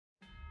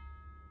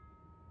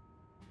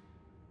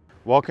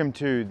Welcome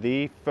to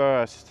the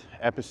first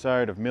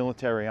episode of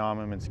Military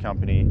Armaments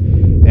Company,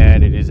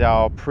 and it is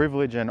our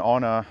privilege and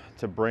honor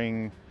to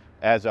bring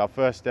as our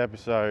first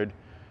episode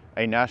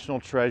a national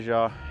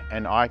treasure,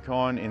 an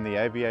icon in the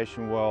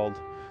aviation world,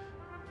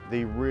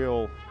 the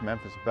real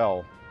Memphis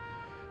Belle.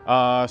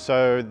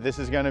 So this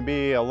is going to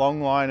be a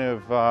long line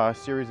of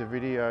series of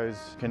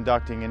videos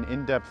conducting an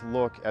in-depth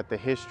look at the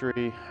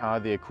history,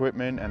 the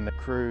equipment and the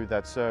crew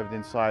that served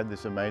inside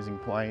this amazing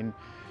plane,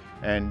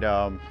 and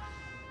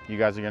you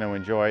guys are going to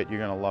enjoy it. You're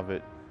going to love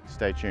it.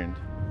 Stay tuned.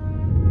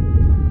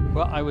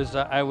 Well, I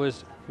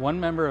was one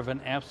member of an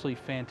absolutely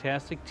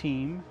fantastic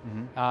team.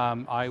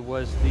 I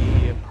was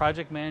the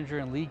project manager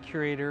and lead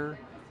curator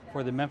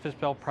for the Memphis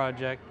Belle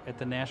project at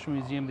the National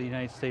Museum of the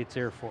United States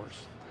Air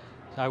Force.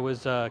 I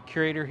was a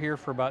curator here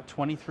for about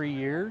 23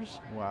 years.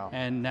 Wow.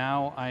 And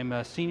now I'm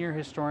a senior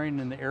historian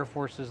in the Air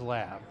Force's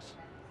labs.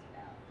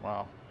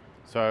 Wow.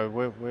 So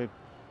we're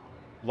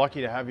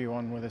lucky to have you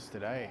on with us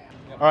today.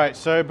 All right,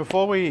 so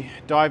before we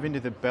dive into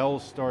the Belle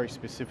story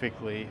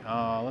specifically,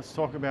 let's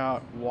talk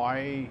about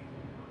why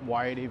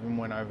it even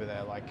went over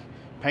there. Like,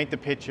 paint the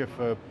picture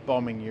for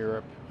bombing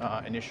Europe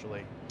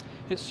initially.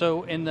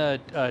 So in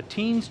the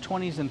teens,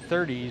 20s, and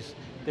 30s,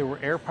 there were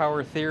air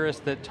power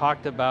theorists that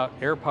talked about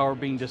air power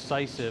being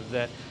decisive,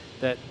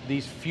 that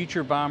these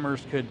future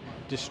bombers could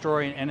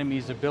destroy an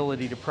enemy's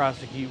ability to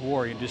prosecute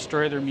war, you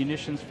destroy their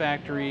munitions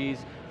factories,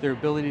 their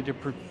ability to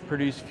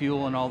produce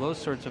fuel and all those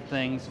sorts of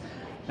things.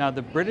 Now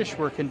the British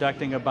were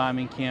conducting a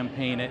bombing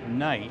campaign at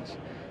night,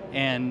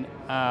 and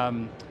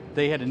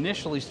they had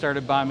initially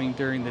started bombing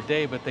during the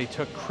day, but they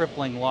took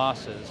crippling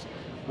losses.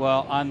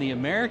 Well, on the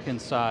American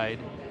side,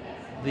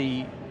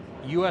 the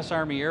U.S.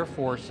 Army Air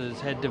Forces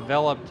had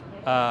developed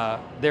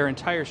their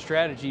entire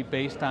strategy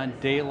based on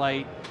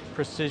daylight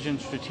precision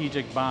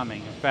strategic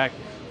bombing. In fact,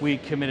 we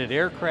committed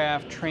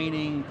aircraft,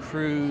 training,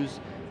 crews.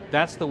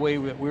 That's the way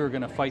we were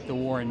going to fight the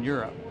war in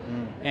Europe.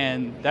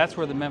 And that's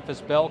where the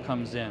Memphis Belle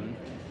comes in.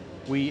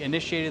 We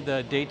initiated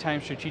the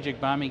daytime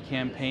strategic bombing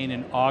campaign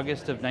in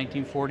August of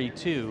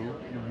 1942.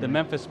 The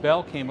Memphis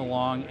Belle came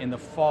along in the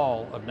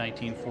fall of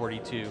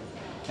 1942.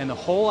 And the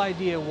whole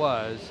idea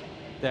was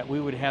that we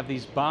would have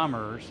these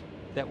bombers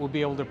that would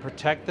be able to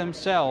protect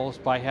themselves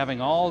by having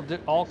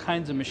all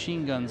kinds of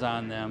machine guns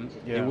on them.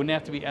 Yeah. They wouldn't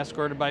have to be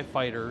escorted by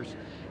fighters,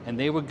 and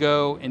they would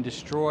go and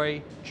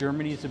destroy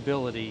Germany's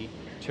ability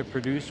to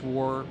produce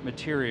war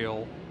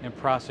material and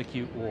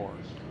prosecute war.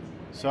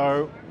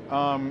 So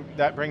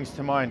that brings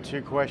to mind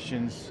two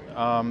questions.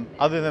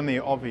 Other than the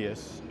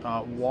obvious,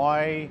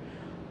 why,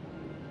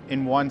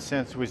 in one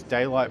sense, was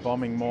daylight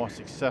bombing more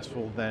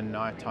successful than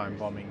nighttime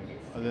bombing?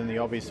 Other than the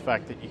obvious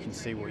fact that you can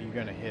see what you're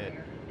going to hit,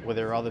 were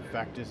there other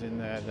factors in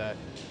there that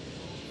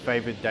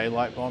favored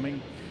daylight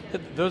bombing?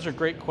 Those are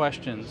great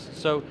questions.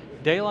 So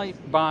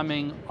daylight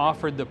bombing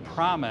offered the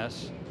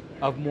promise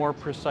of more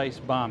precise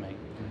bombing.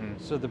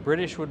 So the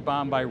British would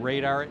bomb by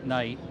radar at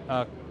night,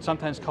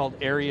 sometimes called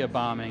area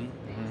bombing.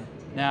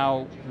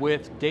 Now,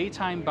 with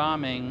daytime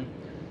bombing,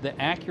 the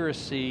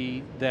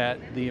accuracy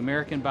that the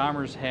American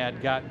bombers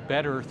had got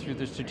better through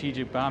the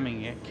strategic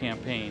bombing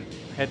campaign.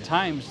 At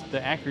times,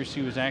 the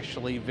accuracy was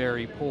actually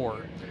very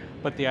poor.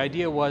 But the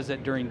idea was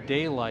that during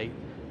daylight,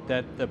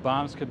 that the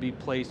bombs could be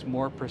placed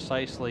more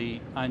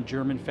precisely on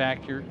German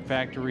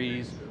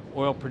factories,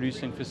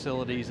 oil-producing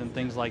facilities, and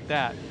things like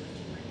that.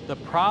 The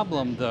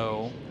problem,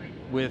 though,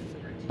 with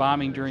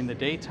bombing during the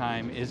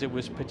daytime is it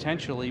was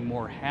potentially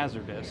more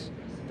hazardous,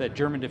 that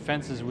German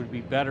defenses would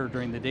be better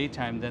during the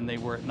daytime than they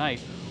were at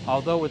night.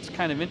 Although what's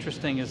kind of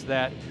interesting is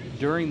that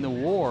during the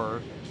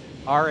war,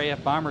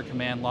 RAF Bomber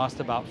Command lost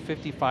about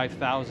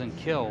 55,000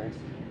 killed,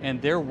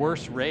 and their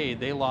worst raid,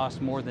 they lost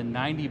more than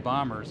 90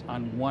 bombers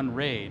on one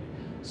raid.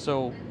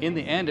 So in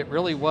the end, it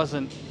really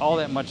wasn't all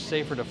that much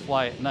safer to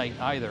fly at night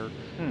either.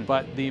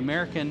 But the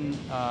American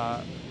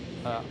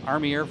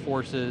Army Air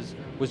Forces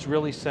was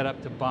really set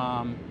up to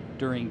bomb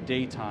during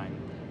daytime.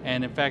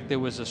 And in fact, there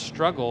was a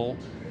struggle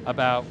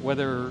about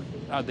whether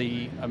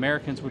the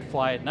Americans would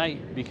fly at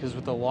night, because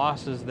with the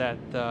losses that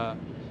the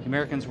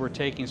Americans were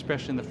taking,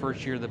 especially in the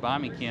first year of the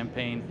bombing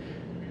campaign,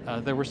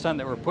 there were some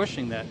that were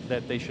pushing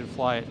that they should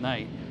fly at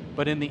night.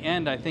 But in the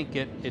end, I think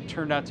it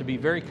turned out to be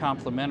very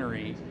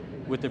complementary,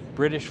 with the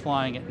British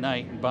flying at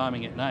night and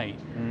bombing at night.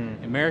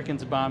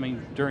 Americans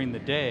bombing during the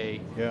day.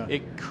 Yeah.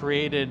 It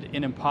created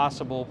an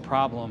impossible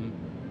problem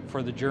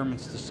for the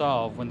Germans to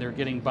solve when they're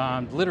getting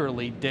bombed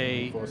literally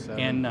day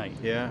and night.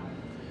 Yeah.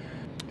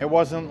 It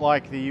wasn't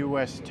like the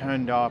US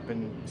turned up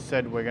and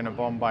said we're going to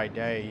bomb by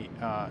day.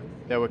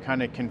 They were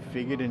kind of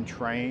configured and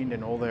trained,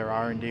 and all their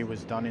R&D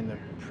was done in the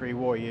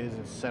pre-war years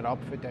and set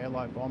up for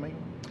daylight bombing.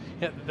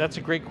 Yeah, that's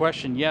a great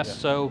question. Yes. Yeah.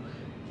 So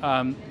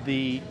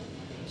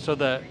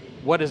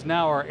what is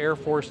now our Air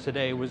Force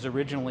today was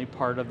originally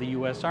part of the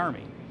U.S.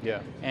 Army.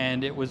 Yeah.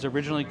 And it was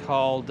originally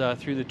called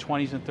through the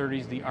 20s and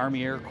 30s the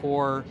Army Air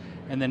Corps,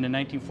 and then in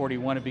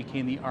 1941 it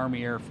became the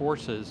Army Air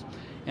Forces.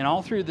 And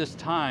all through this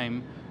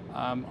time,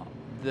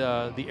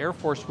 the Air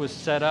Force was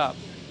set up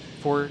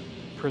for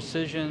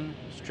precision,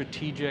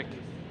 strategic,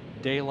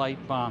 daylight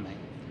bombing.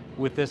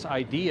 with this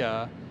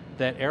idea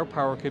that air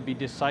power could be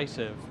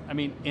decisive. I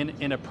mean,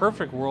 in a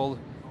perfect world,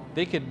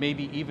 they could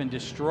maybe even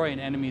destroy an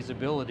enemy's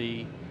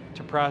ability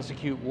to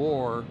prosecute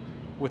war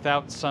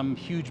without some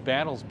huge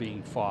battles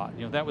being fought.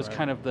 You know, that was Right.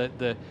 kind of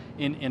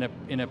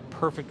in a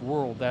perfect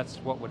world, that's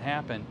what would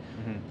happen.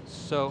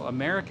 So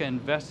America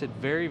invested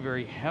very,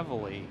 very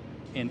heavily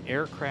in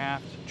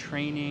aircraft,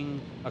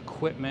 training,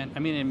 equipment. I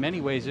mean, in many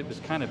ways, it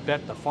was kind of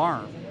bet the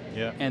farm.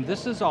 Yeah. And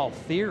this is all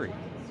theory.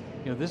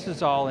 You know, this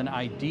is all an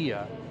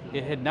idea.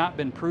 It had not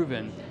been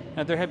proven.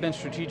 Now, there had been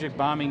strategic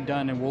bombing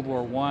done in World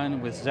War I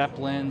with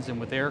Zeppelins and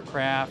with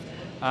aircraft,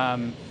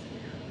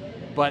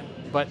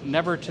 but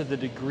never to the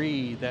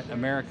degree that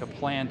America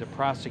planned to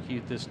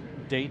prosecute this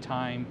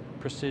daytime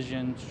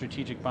precision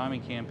strategic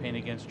bombing campaign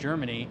against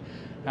Germany.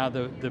 Now,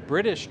 the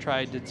British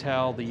tried to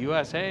tell the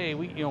U.S., hey,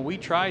 we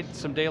tried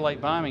some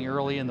daylight bombing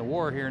early in the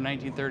war here in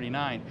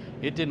 1939.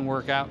 It didn't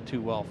work out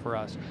too well for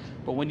us.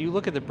 But when you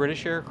look at the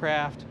British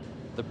aircraft,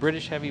 the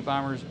British heavy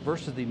bombers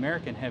versus the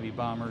American heavy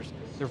bombers,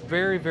 they're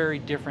very, very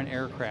different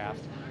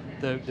aircraft.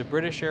 The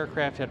British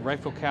aircraft had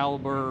rifle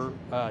caliber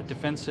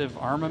defensive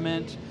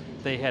armament.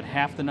 They had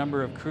half the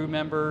number of crew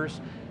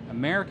members.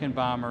 American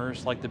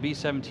bombers, like the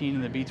B-17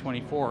 and the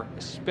B-24,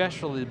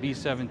 especially the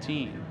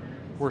B-17,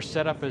 were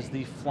set up as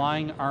the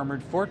flying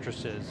armored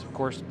fortresses. Of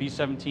course,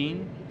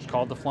 B-17 is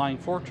called the Flying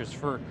Fortress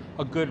for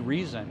a good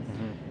reason.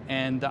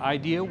 And the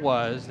idea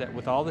was that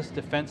with all this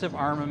defensive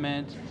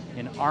armament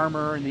and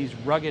armor and these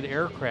rugged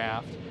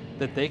aircraft,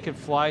 that they could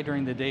fly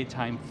during the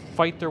daytime,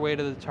 fight their way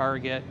to the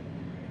target,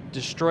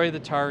 destroy the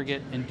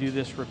target, and do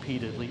this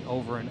repeatedly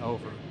over and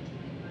over.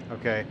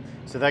 Okay,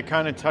 so that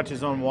kind of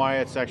touches on why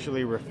it's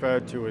actually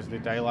referred to as the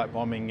daylight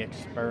bombing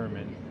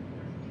experiment.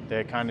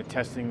 They're kind of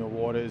testing the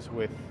waters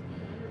with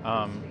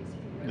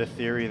the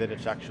theory that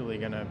it's actually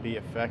going to be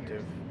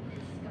effective.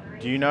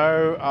 Do you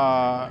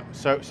know,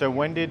 so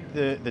when did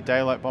the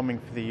daylight bombing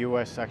for the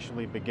US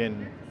actually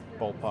begin,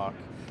 ballpark?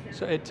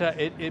 So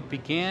it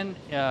began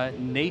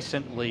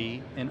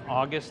nascently in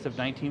August of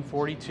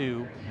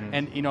 1942,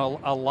 and you know,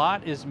 a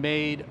lot is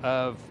made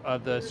of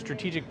the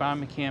strategic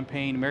bombing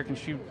campaign, American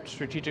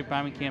strategic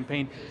bombing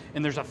campaign,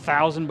 and there's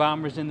 1,000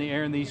 bombers in the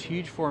air in these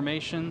huge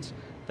formations.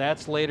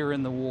 That's later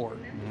in the war.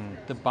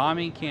 The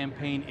bombing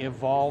campaign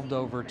evolved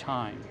over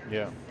time.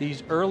 Yeah.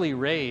 These early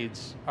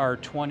raids are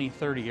 20,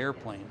 30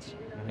 airplanes,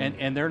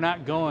 and they're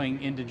not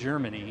going into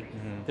Germany.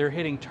 They're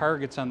hitting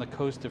targets on the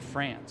coast of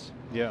France.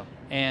 Yeah.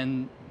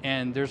 And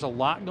there's a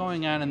lot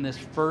going on in this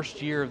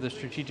first year of the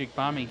strategic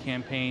bombing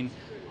campaign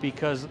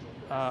because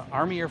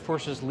Army Air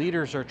Forces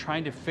leaders are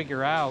trying to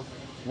figure out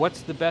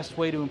what's the best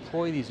way to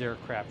employ these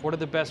aircraft, what are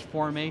the best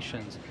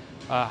formations,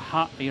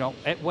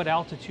 at what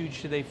altitude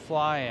should they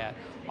fly at,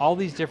 all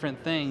these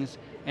different things.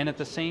 And at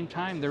the same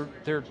time,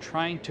 they're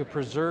trying to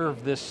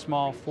preserve this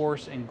small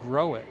force and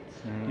grow it.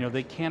 You know,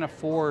 they can't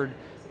afford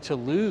to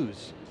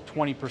lose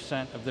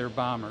 20% of their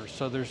bombers.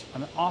 So there's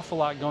an awful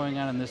lot going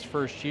on in this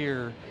first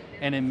year,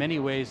 and in many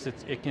ways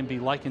it can be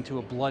likened to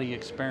a bloody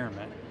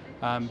experiment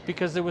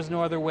because there was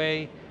no other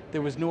way,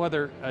 there was no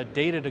other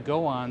data to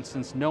go on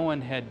since no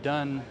one had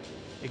done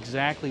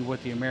exactly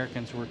what the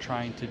Americans were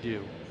trying to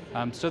do.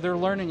 So they're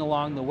learning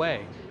along the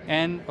way.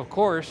 And of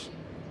course,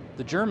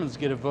 the Germans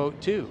get a vote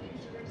too.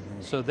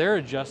 So they're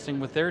adjusting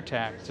with their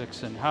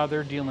tactics and how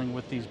they're dealing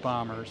with these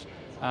bombers.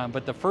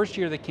 But the first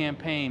year of the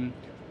campaign,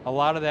 a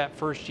lot of that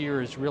first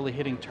year is really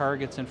hitting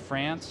targets in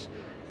France,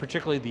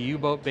 particularly the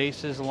U-boat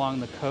bases along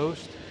the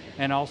coast,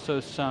 and also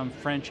some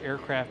French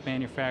aircraft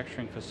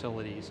manufacturing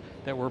facilities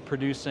that were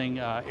producing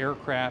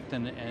aircraft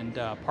and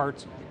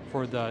parts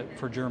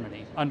for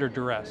Germany under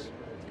duress.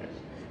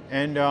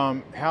 And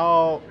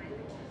how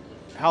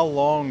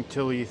long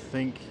till you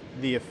think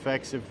the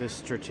effects of this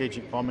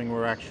strategic bombing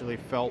were actually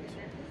felt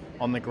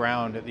on the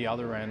ground at the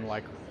other end?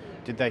 Like,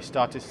 did they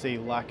start to see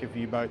lack of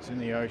U-boats in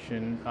the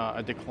ocean,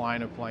 a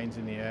decline of planes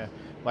in the air?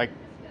 Like,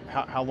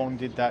 how long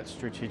did that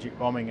strategic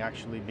bombing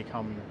actually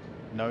become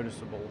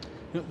noticeable?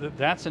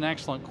 That's an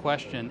excellent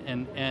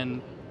question,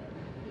 and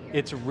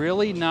it's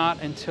really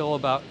not until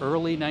about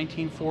early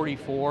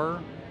 1944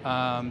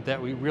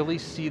 that we really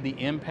see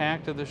the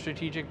impact of the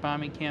strategic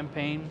bombing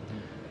campaign.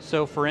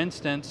 So for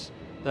instance,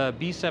 the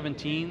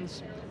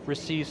B-17s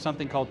received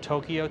something called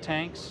Tokyo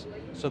tanks,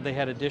 so they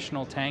had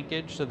additional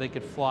tankage so they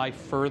could fly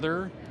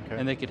further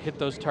and they could hit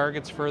those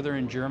targets further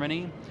in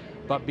Germany.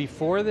 But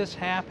before this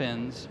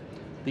happens,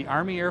 the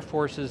Army Air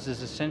Forces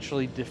is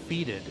essentially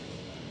defeated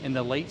in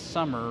the late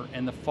summer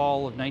and the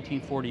fall of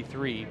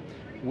 1943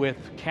 with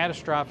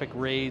catastrophic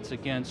raids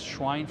against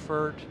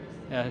Schweinfurt,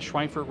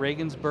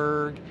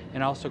 Regensburg,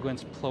 and also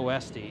against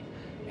Ploesti.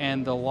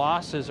 And the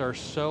losses are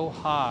so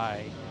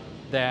high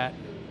that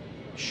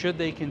should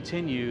they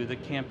continue, the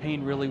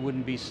campaign really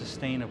wouldn't be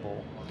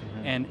sustainable.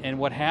 And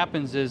what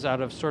happens is,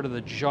 out of sort of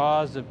the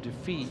jaws of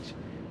defeat,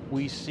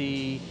 we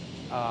see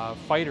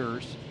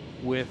fighters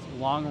with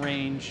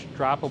long-range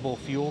droppable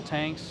fuel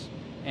tanks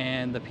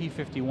and the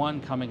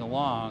P-51 coming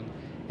along,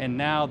 and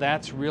now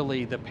that's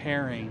really the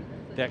pairing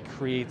that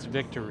creates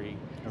victory.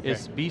 Okay.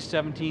 It's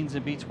B-17s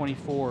and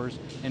B-24s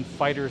and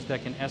fighters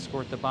that can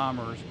escort the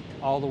bombers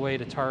all the way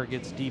to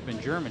targets deep in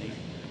Germany.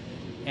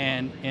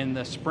 And in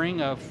the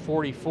spring of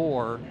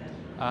 '44,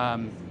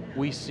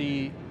 we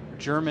see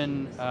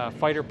German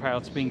fighter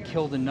pilots being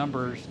killed in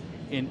numbers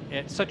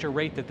at such a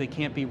rate that they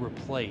can't be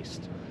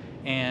replaced.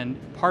 And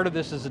part of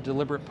this is a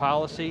deliberate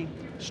policy,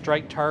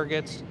 strike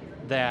targets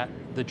that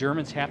the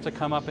Germans have to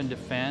come up and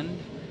defend.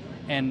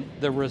 And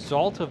the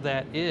result of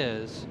that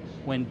is,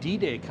 when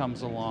D-Day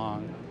comes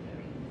along,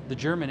 the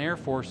German Air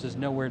Force is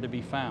nowhere to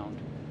be found.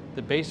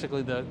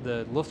 Basically,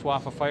 the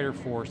Luftwaffe fighter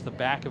force, the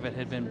back of it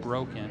had been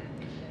broken.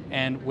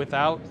 And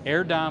without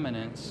air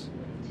dominance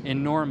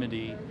in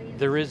Normandy,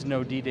 there is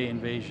no D-Day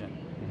invasion.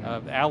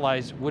 The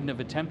Allies wouldn't have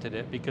attempted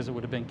it because it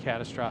would have been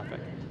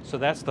catastrophic. So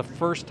that's the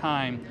first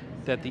time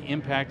that the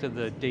impact of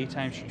the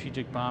daytime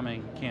strategic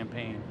bombing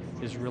campaign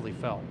is really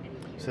felt.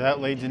 So that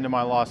leads into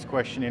my last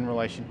question in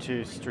relation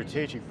to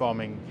strategic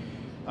bombing.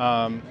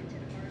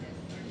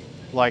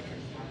 Like,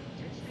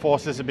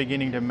 forces are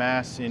beginning to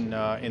mass in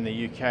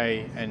the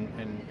UK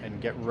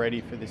and get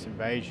ready for this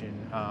invasion.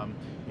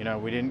 You know,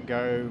 we didn't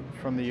go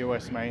from the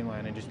US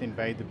mainland and just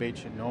invade the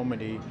beach at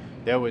Normandy.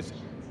 There was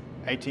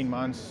 18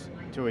 months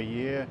to a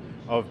year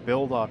of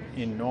build-up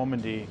in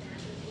Normandy.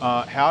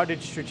 How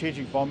did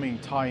strategic bombing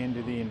tie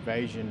into the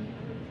invasion?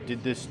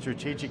 Did the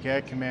Strategic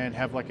Air Command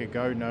have like a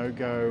go,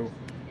 no-go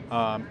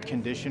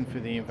condition for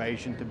the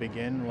invasion to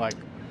begin? Like,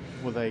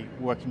 were they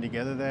working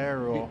together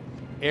there, or?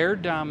 Air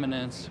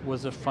dominance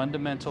was a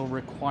fundamental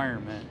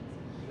requirement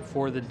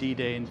for the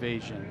D-Day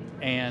invasion.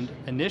 And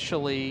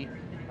initially,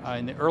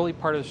 in the early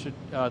part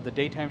of the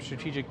daytime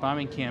strategic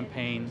bombing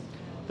campaign,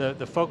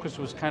 the focus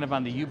was kind of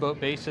on the U-boat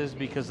bases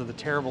because of the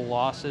terrible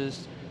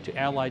losses to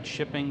Allied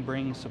shipping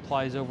bringing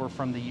supplies over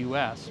from the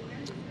US.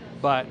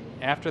 But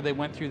after they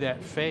went through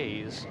that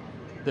phase,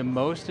 the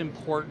most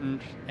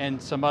important, and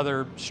some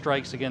other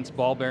strikes against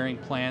ball bearing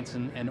plants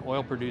and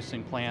oil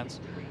producing plants,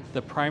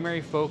 the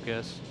primary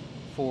focus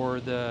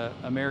for the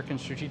American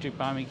strategic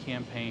bombing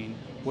campaign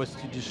was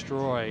to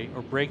destroy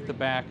or break the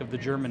back of the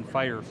German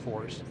fighter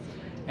force.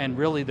 And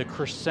really the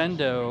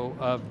crescendo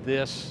of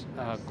this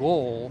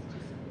goal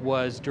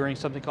was during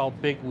something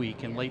called Big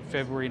Week in late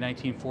February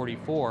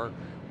 1944,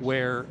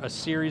 where a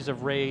series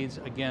of raids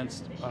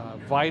against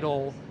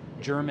vital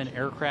German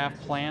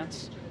aircraft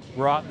plants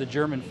brought the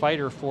German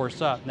fighter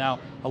force up. Now,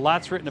 a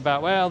lot's written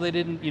about, well, they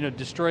didn't,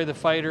 destroy the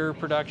fighter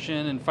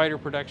production and fighter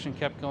production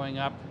kept going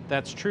up.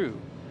 That's true.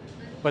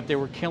 But they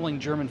were killing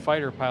German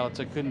fighter pilots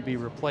that couldn't be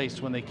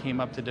replaced when they came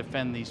up to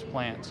defend these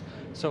plants.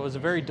 So it was a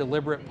very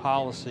deliberate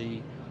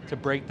policy to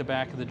break the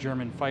back of the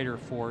German fighter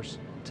force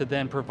to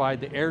then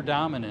provide the air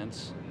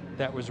dominance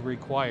that was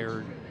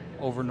required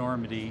over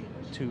Normandy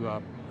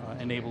to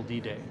enable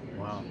D-Day.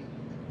 Wow.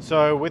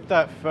 So with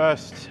that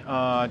first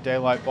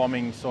daylight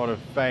bombing sort of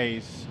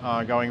phase,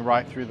 going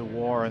right through the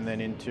war and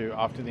then into,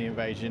 after the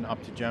invasion,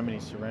 up to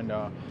Germany's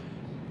surrender,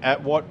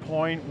 at what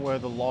point were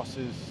the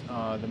losses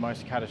the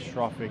most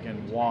catastrophic,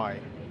 and why?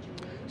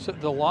 So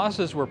the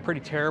losses were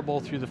pretty terrible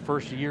through the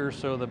first year or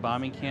so of the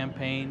bombing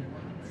campaign,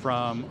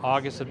 from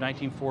August of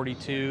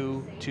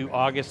 1942 to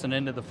August and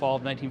into the fall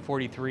of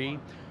 1943.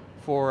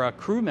 For a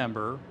crew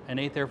member, an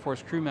 8th Air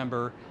Force crew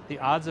member, the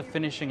odds of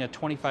finishing a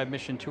 25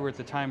 mission tour at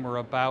the time were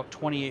about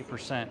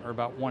 28%, or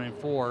about 1 in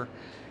 4.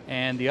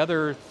 And the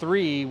other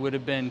 3 would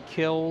have been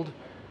killed,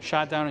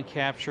 shot down and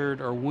captured,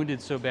 or wounded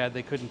so bad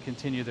they couldn't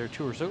continue their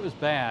tour. So it was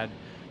bad.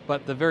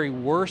 But the very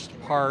worst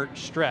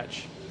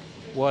stretch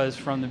was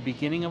from the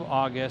beginning of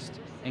August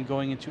and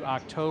going into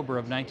October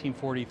of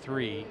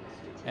 1943.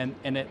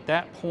 And at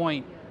that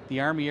point, the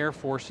Army Air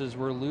Forces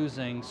were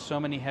losing so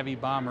many heavy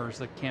bombers,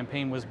 the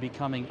campaign was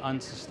becoming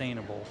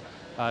unsustainable.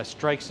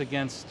 Strikes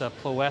against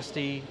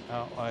Ploesti,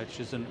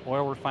 which is an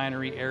oil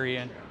refinery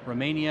area in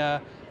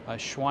Romania,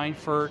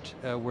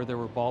 Schweinfurt, where there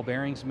were ball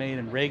bearings made,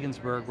 and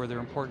Regensburg, where there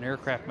were important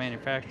aircraft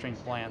manufacturing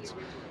plants.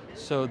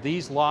 So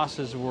these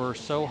losses were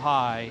so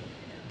high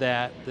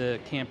that the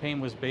campaign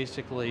was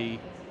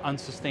basically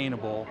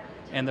unsustainable.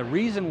 And the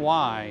reason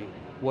why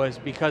was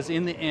because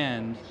in the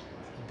end,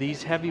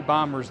 these heavy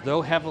bombers,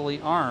 though heavily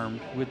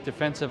armed with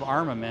defensive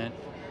armament,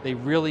 they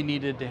really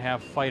needed to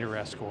have fighter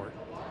escort.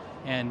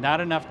 And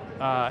not enough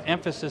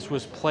emphasis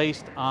was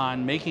placed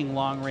on making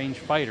long-range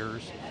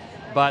fighters,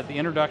 but the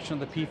introduction of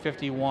the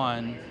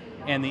P-51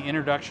 and the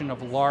introduction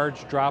of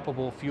large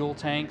droppable fuel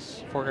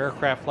tanks for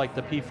aircraft like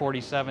the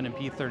P-47 and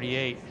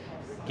P-38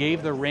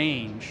 gave the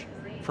range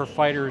for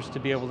fighters to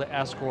be able to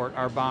escort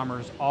our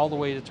bombers all the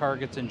way to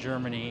targets in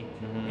Germany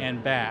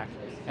and back.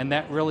 And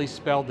that really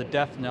spelled the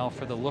death knell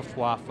for the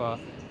Luftwaffe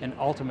and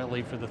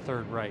ultimately for the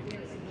Third Reich.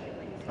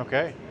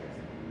 Okay.